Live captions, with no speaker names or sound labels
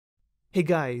Hey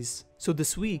guys, so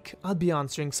this week I'll be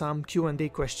answering some Q&A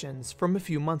questions from a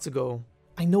few months ago.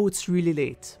 I know it's really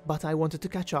late, but I wanted to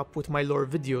catch up with my lore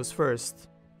videos first.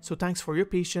 So thanks for your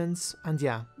patience, and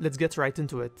yeah, let's get right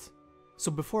into it.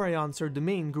 So before I answer the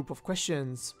main group of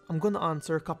questions, I'm gonna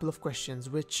answer a couple of questions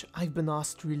which I've been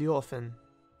asked really often.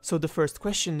 So the first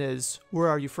question is, where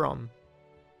are you from?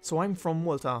 So I'm from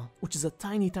Malta, which is a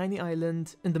tiny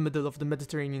island in the middle of the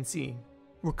Mediterranean Sea.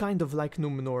 We're kind of like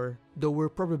Numenor, though we're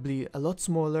probably a lot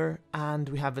smaller and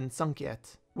we haven't sunk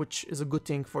yet, which is a good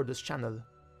thing for this channel.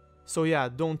 So yeah,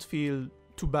 don't feel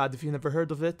too bad if you never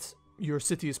heard of it, your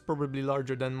city is probably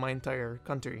larger than my entire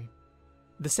country.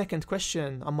 The second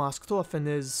question I'm asked often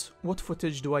is, what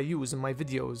footage do I use in my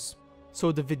videos?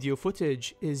 So the video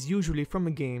footage is usually from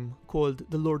a game called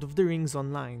The Lord of the Rings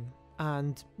Online.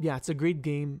 And yeah, it's a great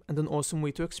game and an awesome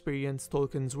way to experience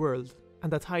Tolkien's world,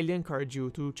 and I'd highly encourage you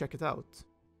to check it out.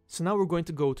 So now we're going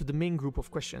to go to the main group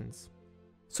of questions.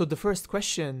 So the first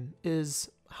question is,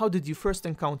 how did you first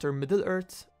encounter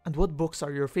Middle-earth and what books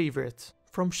are your favorite?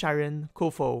 From Sharon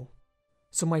Kofo.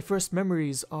 So my first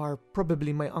memories are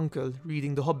probably my uncle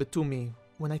reading The Hobbit to me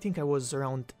when I think I was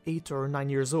around 8 or 9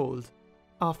 years old.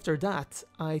 After that,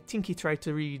 I think he tried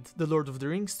to read The Lord of the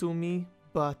Rings to me,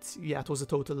 but yeah, it was a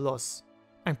total loss.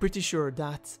 I'm pretty sure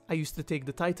that I used to take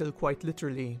the title quite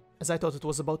literally, as I thought it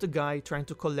was about a guy trying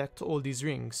to collect all these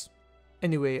rings.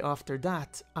 Anyway, after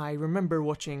that, I remember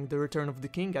watching The Return of the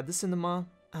King at the cinema,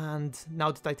 and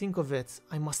now that I think of it,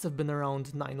 I must have been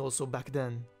around 9 also back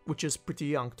then, which is pretty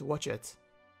young to watch it.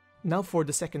 Now for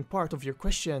the second part of your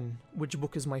question, which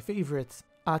book is my favorite,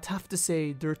 I'd have to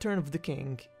say The Return of the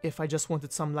King if I just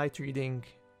wanted some light reading,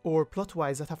 or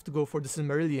plot-wise I'd have to go for the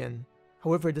Silmarillion.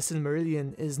 However, the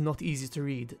Silmarillion is not easy to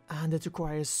read, and it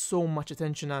requires so much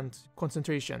attention and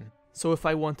concentration. So if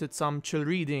I wanted some chill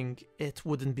reading, it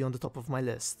wouldn't be on the top of my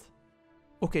list.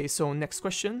 Okay, so next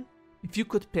question. If you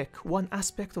could pick one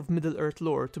aspect of Middle-earth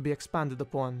lore to be expanded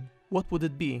upon, what would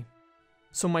it be?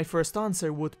 So my first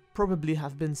answer would probably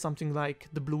have been something like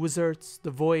the Blue Wizards,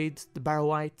 the Void, the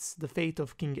Barrow-wights, the fate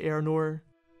of King Eärnur.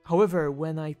 However,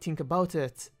 when I think about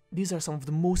it, these are some of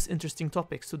the most interesting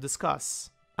topics to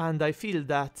discuss. And I feel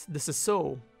that this is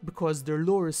so, because their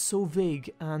lore is so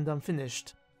vague and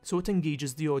unfinished, so it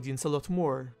engages the audience a lot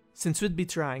more, since we'd be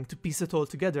trying to piece it all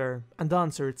together and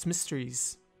answer its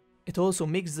mysteries. It also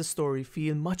makes the story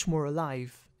feel much more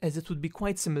alive, as it would be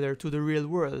quite similar to the real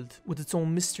world, with its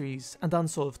own mysteries and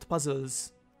unsolved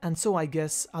puzzles. And so I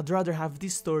guess I'd rather have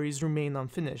these stories remain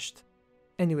unfinished.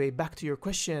 Anyway, back to your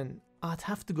question, I'd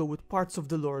have to go with parts of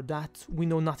the lore that we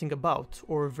know nothing about,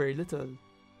 or very little.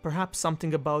 Perhaps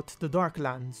something about the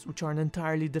Darklands, which are an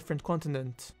entirely different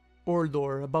continent, or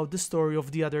lore about the story of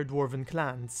the other dwarven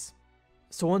clans.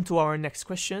 So on to our next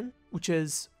question, which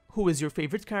is, who is your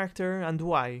favorite character and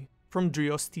why? From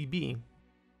Drios TB.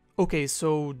 Okay,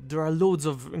 so there are loads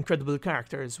of incredible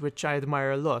characters which I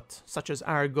admire a lot, such as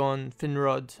Aragorn,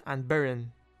 Finrod, and Beren.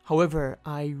 However,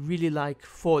 I really like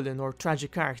fallen or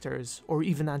tragic characters, or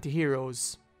even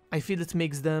anti-heroes. I feel it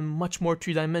makes them much more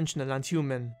three-dimensional and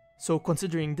human. So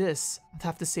considering this, I'd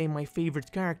have to say my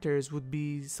favorite characters would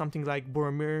be something like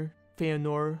Boromir,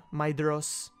 Feanor,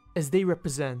 Maedhros, as they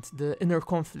represent the inner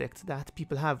conflict that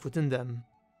people have within them.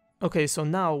 Okay, so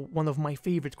now one of my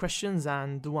favorite questions,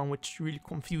 and the one which really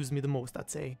confused me the most,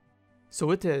 I'd say. So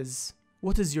it is,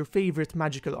 what is your favorite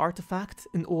magical artifact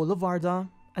in all of Arda,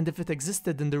 and if it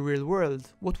existed in the real world,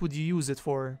 what would you use it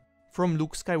for? From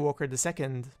Luke Skywalker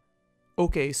II.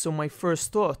 Okay, so my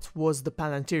first thought was the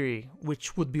Palantiri,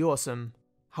 which would be awesome.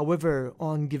 However,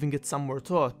 on giving it some more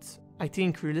thought, I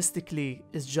think realistically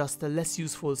it's just a less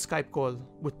useful Skype call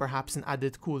with perhaps an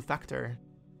added cool factor.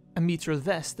 A mithril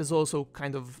vest is also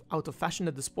kind of out of fashion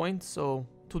at this point, so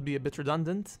it would be a bit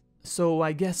redundant. So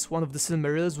I guess one of the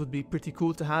Silmarils would be pretty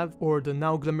cool to have, or the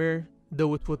Nauglamir,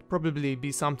 though it would probably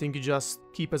be something you just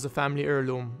keep as a family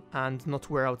heirloom and not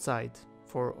wear outside,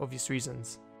 for obvious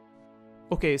reasons.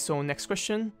 Okay, so next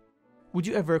question. Would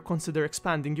you ever consider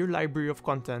expanding your library of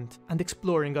content and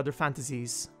exploring other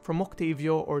fantasies, from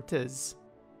Octavio or Tiz?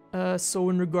 So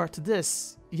in regard to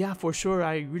this, yeah, for sure,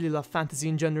 I really love fantasy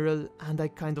in general, and I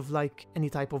kind of like any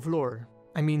type of lore.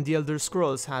 I mean, The Elder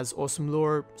Scrolls has awesome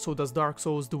lore, so does Dark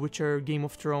Souls, The Witcher, Game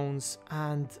of Thrones,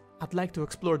 and I'd like to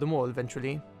explore them all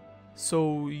eventually.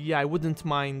 So yeah, I wouldn't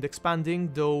mind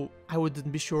expanding, though I wouldn't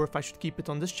be sure if I should keep it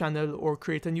on this channel or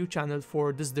create a new channel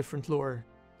for this different lore.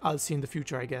 I'll see in the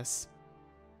future, I guess.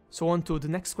 So on to the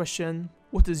next question.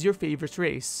 What is your favorite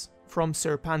race? From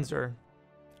Sir Panzer.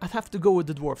 I'd have to go with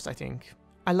the dwarves, I think.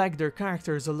 I like their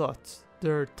characters a lot.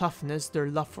 Their toughness, their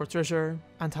love for treasure,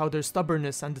 and how their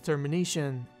stubbornness and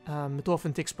determination It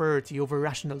often takes priority over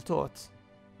rational thought.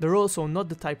 They're also not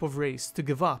the type of race to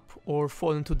give up or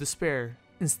fall into despair.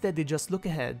 Instead, they just look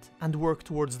ahead and work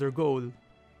towards their goal.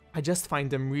 I just find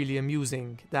them really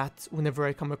amusing that whenever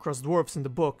I come across dwarves in the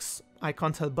books, I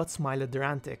can't help but smile at their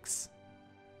antics.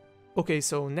 Okay,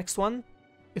 so next one.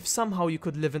 If somehow you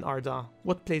could live in Arda,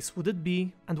 what place would it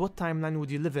be and what timeline would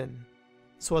you live in?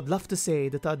 So I'd love to say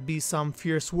that I'd be some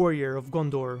fierce warrior of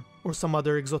Gondor or some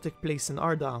other exotic place in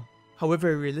Arda.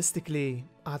 However, realistically,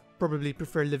 I'd probably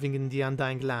prefer living in the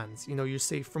Undying Lands. You know, you're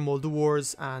safe from all the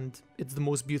wars and it's the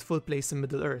most beautiful place in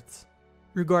Middle-earth.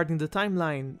 Regarding the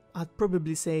timeline, I'd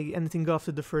probably say anything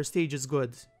after the first age is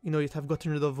good. You know, you'd have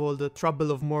gotten rid of all the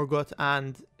trouble of Morgoth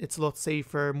and it's a lot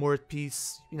safer, more at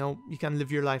peace. You know, you can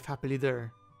live your life happily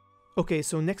there. Okay,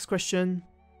 so next question.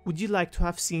 Would you like to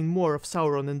have seen more of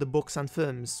Sauron in the books and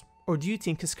films? Or do you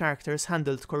think his character is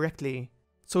handled correctly?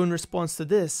 So in response to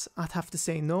this, I'd have to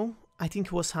say no. I think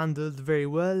he was handled very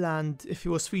well, and if he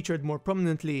was featured more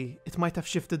prominently, it might have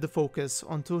shifted the focus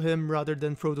onto him rather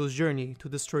than Frodo's journey to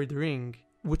destroy the ring,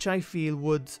 which I feel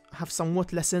would have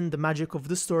somewhat lessened the magic of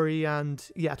the story and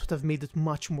yeah, it would have made it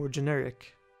much more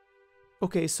generic.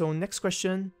 Okay, so next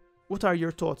question. What are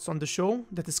your thoughts on the show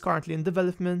that is currently in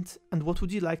development and what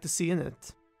would you like to see in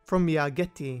it? From Mia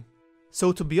Getty.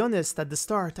 So to be honest, at the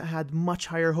start I had much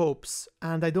higher hopes,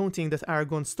 and I don't think that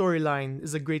Aragorn's storyline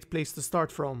is a great place to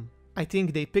start from. I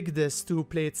think they picked this to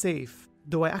play it safe,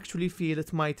 though I actually feel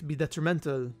it might be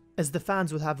detrimental, as the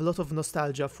fans will have a lot of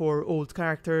nostalgia for old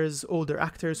characters, older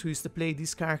actors who used to play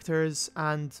these characters,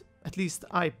 and at least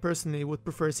I personally would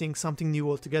prefer seeing something new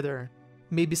altogether.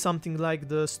 Maybe something like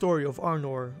the story of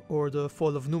Arnor or the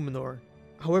fall of Numenor.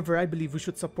 However, I believe we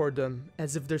should support them,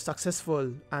 as if they're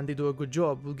successful and they do a good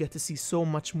job, we'll get to see so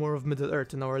much more of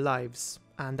Middle-earth in our lives,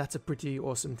 and that's a pretty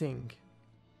awesome thing.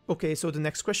 Okay, so the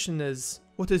next question is,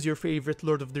 what is your favorite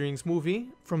Lord of the Rings movie?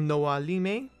 From Noah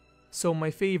Lime. So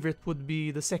my favorite would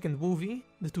be the second movie,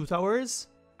 The Two Towers.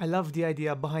 I love the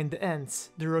idea behind the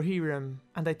Ents, the Rohirrim,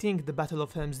 and I think the Battle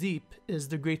of Helm's Deep is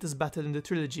the greatest battle in the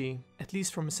trilogy, at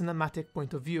least from a cinematic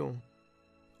point of view.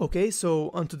 Okay, so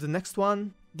on to the next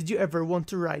one. Did you ever want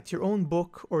to write your own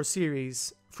book or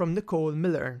series? From Nicole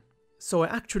Miller. So I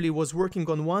actually was working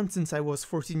on one since I was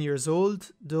 14 years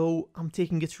old, though I'm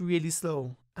taking it really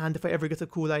slow. And if I ever get a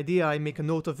cool idea, I make a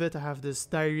note of it, I have this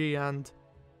diary, and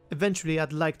eventually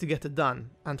I'd like to get it done,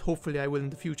 and hopefully I will in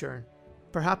the future.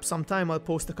 Perhaps sometime I'll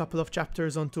post a couple of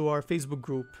chapters onto our Facebook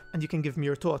group, and you can give me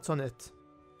your thoughts on it.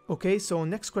 Okay, so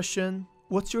next question.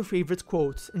 What's your favorite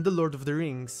quote in The Lord of the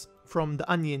Rings? From the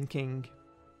Onion King.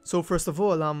 So first of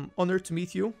all, I'm honored to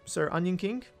meet you, Sir Onion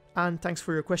King, and thanks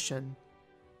for your question.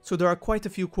 So there are quite a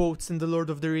few quotes in The Lord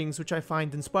of the Rings which I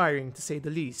find inspiring, to say the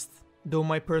least. Though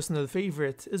my personal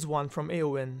favorite is one from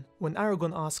Éowyn, when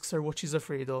Aragorn asks her what she's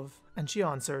afraid of, and she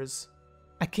answers,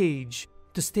 "A cage,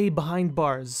 to stay behind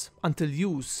bars, until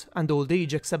use and old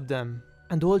age accept them,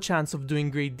 and all chance of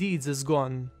doing great deeds is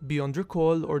gone, beyond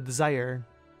recall or desire."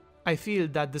 I feel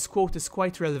that this quote is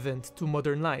quite relevant to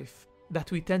modern life,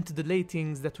 that we tend to delay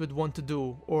things that we'd want to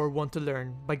do or want to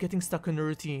learn by getting stuck in a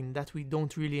routine that we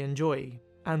don't really enjoy.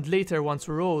 And later, once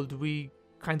we're old, we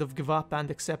kind of give up and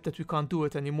accept that we can't do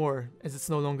it anymore, as it's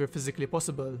no longer physically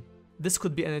possible. This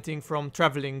could be anything from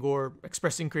traveling or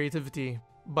expressing creativity,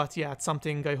 but yeah, it's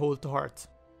something I hold to heart.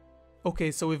 Okay,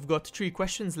 so we've got 3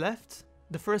 questions left.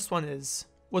 The first one is,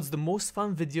 what's the most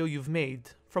fun video you've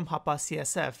made? From Hapa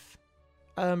CSF.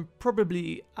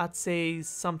 Probably I'd say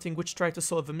something which tried to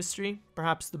solve a mystery,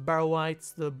 perhaps the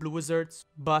Barrow-wights, the Blue Wizards,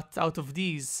 but out of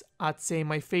these, I'd say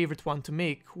my favorite one to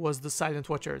make was the Silent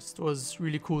Watchers. It was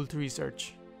really cool to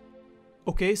research.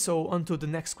 Okay, so on to the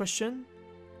next question.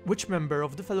 Which member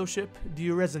of the Fellowship do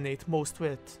you resonate most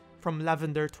with? From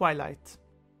Lavender Twilight.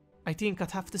 I think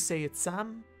I'd have to say it's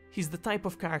Sam. He's the type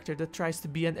of character that tries to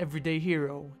be an everyday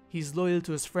hero. He's loyal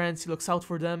to his friends, he looks out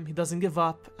for them, he doesn't give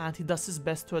up, and he does his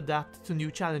best to adapt to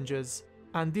new challenges.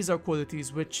 And these are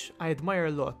qualities which I admire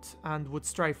a lot and would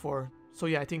strive for. So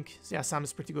yeah, I think Sam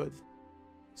is pretty good.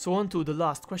 So on to the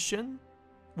last question.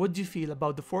 What do you feel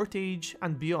about the Fourth Age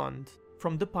and beyond?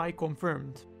 From The Pie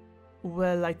Confirmed.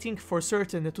 Well, I think for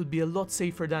certain it would be a lot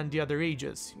safer than the other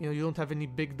ages. You know, you don't have any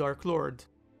big Dark Lord.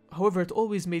 However, it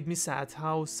always made me sad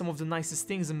how some of the nicest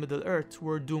things in Middle-earth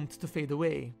were doomed to fade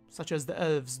away, such as the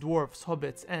elves, dwarves,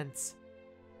 hobbits, ents.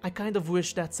 I kind of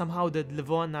wish that somehow they'd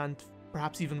live on and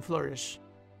perhaps even flourish.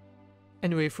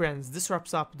 Anyway friends, this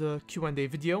wraps up the Q&A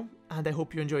video, and I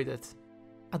hope you enjoyed it.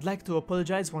 I'd like to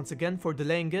apologize once again for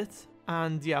delaying it,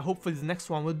 and yeah, hopefully the next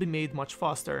one will be made much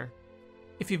faster.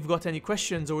 If you've got any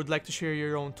questions or would like to share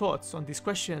your own thoughts on these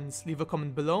questions, leave a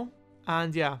comment below.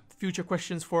 And yeah, future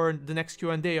questions for the next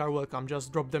Q&A are welcome.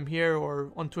 Just drop them here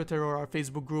or on Twitter or our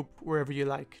Facebook group, wherever you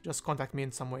like. Just contact me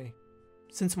in some way.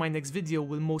 Since my next video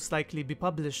will most likely be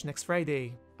published next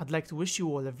Friday, I'd like to wish you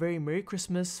all a very Merry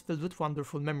Christmas filled with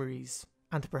wonderful memories,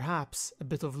 and perhaps a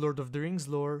bit of Lord of the Rings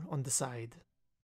lore on the side.